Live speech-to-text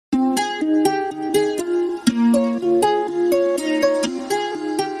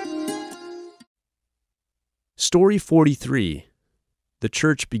Story 43. The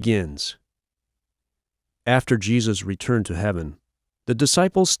Church Begins. After Jesus returned to heaven, the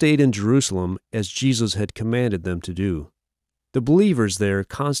disciples stayed in Jerusalem as Jesus had commanded them to do. The believers there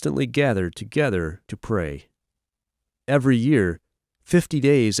constantly gathered together to pray. Every year, 50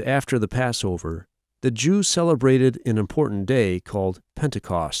 days after the Passover, the Jews celebrated an important day called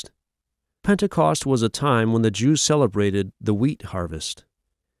Pentecost. Pentecost was a time when the Jews celebrated the wheat harvest.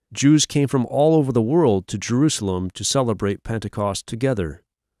 Jews came from all over the world to Jerusalem to celebrate Pentecost together.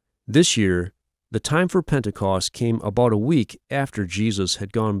 This year, the time for Pentecost came about a week after Jesus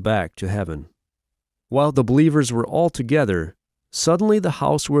had gone back to heaven. While the believers were all together, suddenly the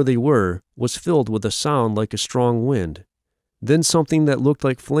house where they were was filled with a sound like a strong wind. Then something that looked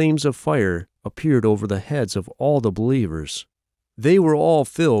like flames of fire appeared over the heads of all the believers. They were all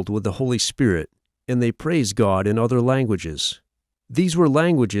filled with the Holy Spirit, and they praised God in other languages. These were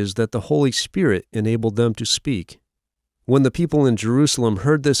languages that the Holy Spirit enabled them to speak. When the people in Jerusalem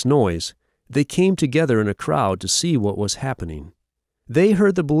heard this noise, they came together in a crowd to see what was happening. They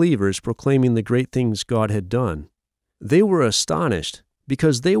heard the believers proclaiming the great things God had done. They were astonished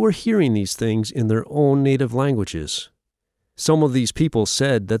because they were hearing these things in their own native languages. Some of these people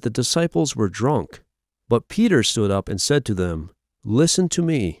said that the disciples were drunk, but Peter stood up and said to them, "Listen to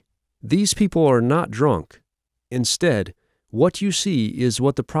me. These people are not drunk. Instead, what you see is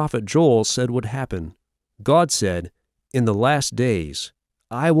what the prophet Joel said would happen. God said, 'In the last days,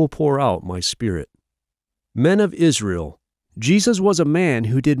 I will pour out my Spirit.'" Men of Israel, Jesus was a man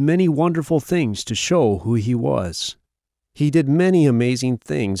who did many wonderful things to show who he was. He did many amazing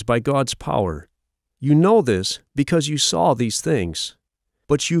things by God's power. You know this because you saw these things.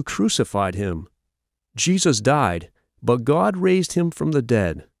 But you crucified him. Jesus died, but God raised him from the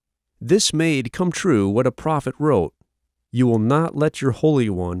dead. This made come true what a prophet wrote. You will not let your Holy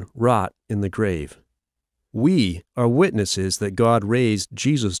One rot in the grave. We are witnesses that God raised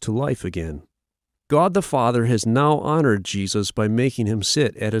Jesus to life again. God the Father has now honored Jesus by making him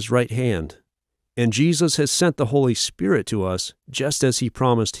sit at his right hand. And Jesus has sent the Holy Spirit to us just as he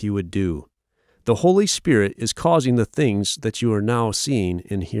promised he would do. The Holy Spirit is causing the things that you are now seeing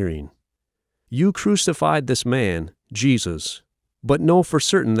and hearing. You crucified this man, Jesus, but know for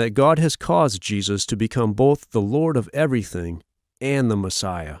certain that God has caused Jesus to become both the Lord of everything and the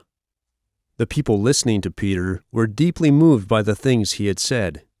Messiah. The people listening to Peter were deeply moved by the things he had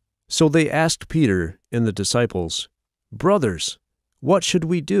said. So they asked Peter and the disciples, "Brothers, what should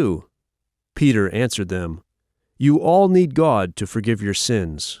we do?" Peter answered them, "You all need God to forgive your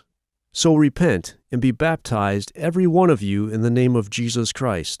sins. So repent and be baptized, every one of you, in the name of Jesus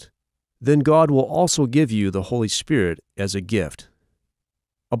Christ. Then God will also give you the Holy Spirit as a gift."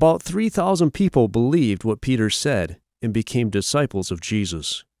 About 3,000 people believed what Peter said and became disciples of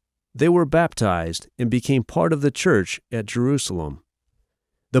Jesus. They were baptized and became part of the church at Jerusalem.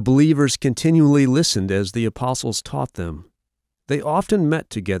 The believers continually listened as the apostles taught them. They often met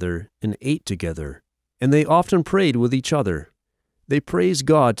together and ate together, and they often prayed with each other. They praised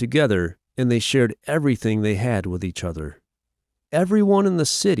God together, and they shared everything they had with each other. Everyone in the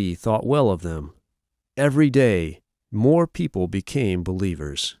city thought well of them. Every day, more people became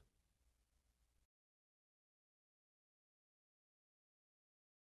believers.